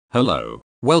Hello,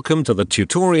 welcome to the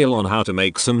tutorial on how to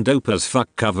make some dope as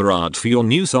fuck cover art for your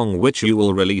new song which you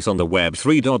will release on the web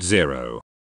 3.0.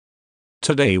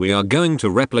 Today we are going to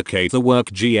replicate the work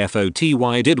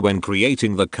GFOTY did when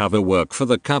creating the cover work for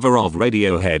the cover of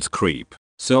Radiohead's Creep,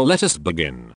 so let us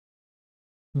begin.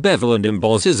 Bevel and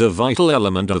emboss is a vital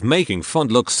element of making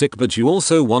font look sick, but you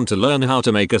also want to learn how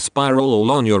to make a spiral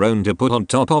all on your own to put on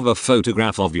top of a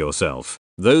photograph of yourself.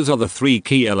 Those are the three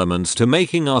key elements to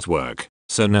making artwork.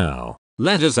 So now,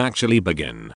 let us actually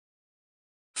begin.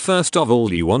 First of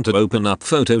all, you want to open up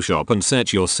Photoshop and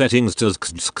set your settings to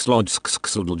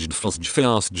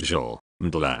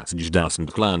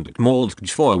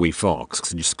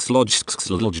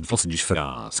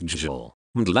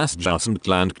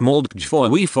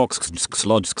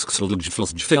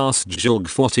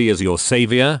GFOTY is your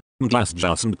savior.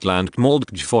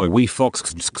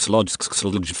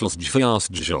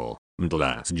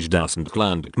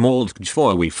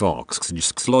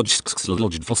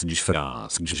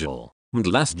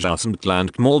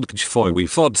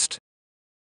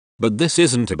 But this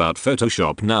isn't about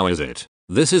Photoshop now, is it?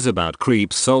 This is about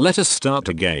Creep, so let us start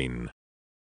again.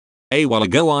 A while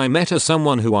ago I met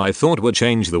someone who I thought would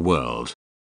change the world.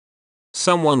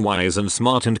 Someone wise and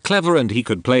smart and clever, and he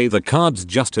could play the cards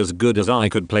just as good as I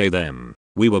could play them.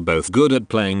 We were both good at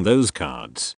playing those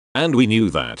cards, and we knew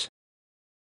that.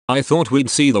 I thought we'd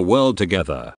see the world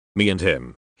together, me and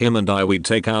him. Him and I, we'd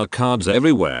take our cards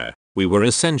everywhere. We were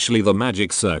essentially the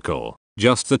magic circle,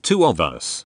 just the two of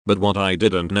us. But what I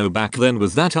didn't know back then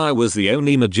was that I was the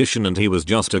only magician and he was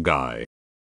just a guy.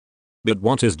 But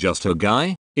what is just a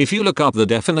guy? If you look up the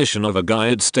definition of a guy,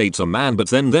 it states a man, but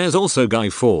then there's also Guy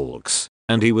Fawkes,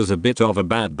 and he was a bit of a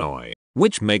bad boy,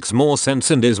 which makes more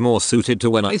sense and is more suited to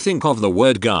when I think of the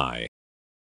word guy.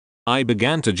 I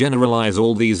began to generalize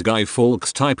all these Guy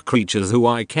Fawkes type creatures who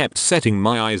I kept setting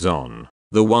my eyes on.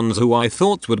 The ones who I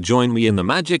thought would join me in the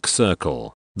magic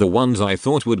circle. The ones I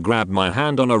thought would grab my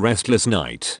hand on a restless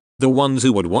night. The ones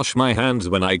who would wash my hands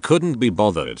when I couldn't be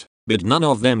bothered. But none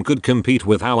of them could compete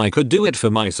with how I could do it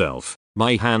for myself.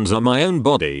 My hands are my own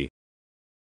body.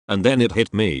 And then it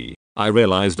hit me. I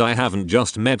realized I haven't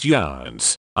just met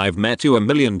Yards. I've met you a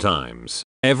million times.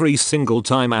 Every single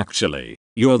time actually.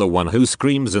 You're the one who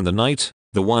screams in the night,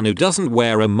 the one who doesn't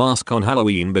wear a mask on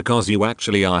Halloween because you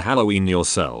actually are Halloween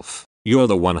yourself. You're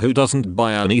the one who doesn't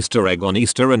buy an Easter egg on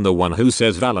Easter, and the one who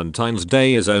says Valentine's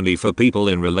Day is only for people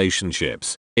in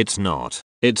relationships. It's not.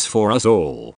 It's for us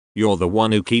all. You're the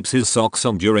one who keeps his socks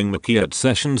on during maquillage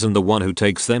sessions and the one who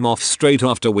takes them off straight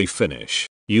after we finish.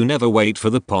 You never wait for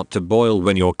the pot to boil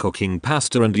when you're cooking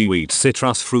pasta, and you eat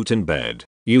citrus fruit in bed.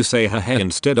 You say he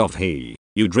instead of he.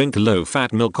 You drink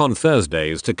low-fat milk on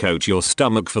Thursdays to coat your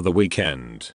stomach for the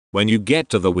weekend. When you get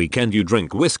to the weekend you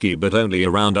drink whiskey, but only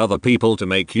around other people to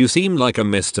make you seem like a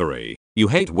mystery. You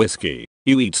hate whiskey.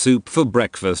 You eat soup for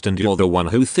breakfast, and you're the one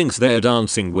who thinks they're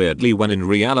dancing weirdly when in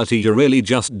reality you're really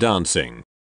just dancing.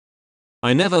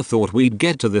 I never thought we'd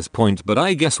get to this point, but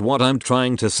I guess what I'm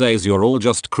trying to say is you're all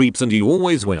just creeps and you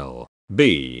always will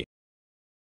be.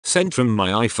 Sent from my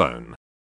iPhone.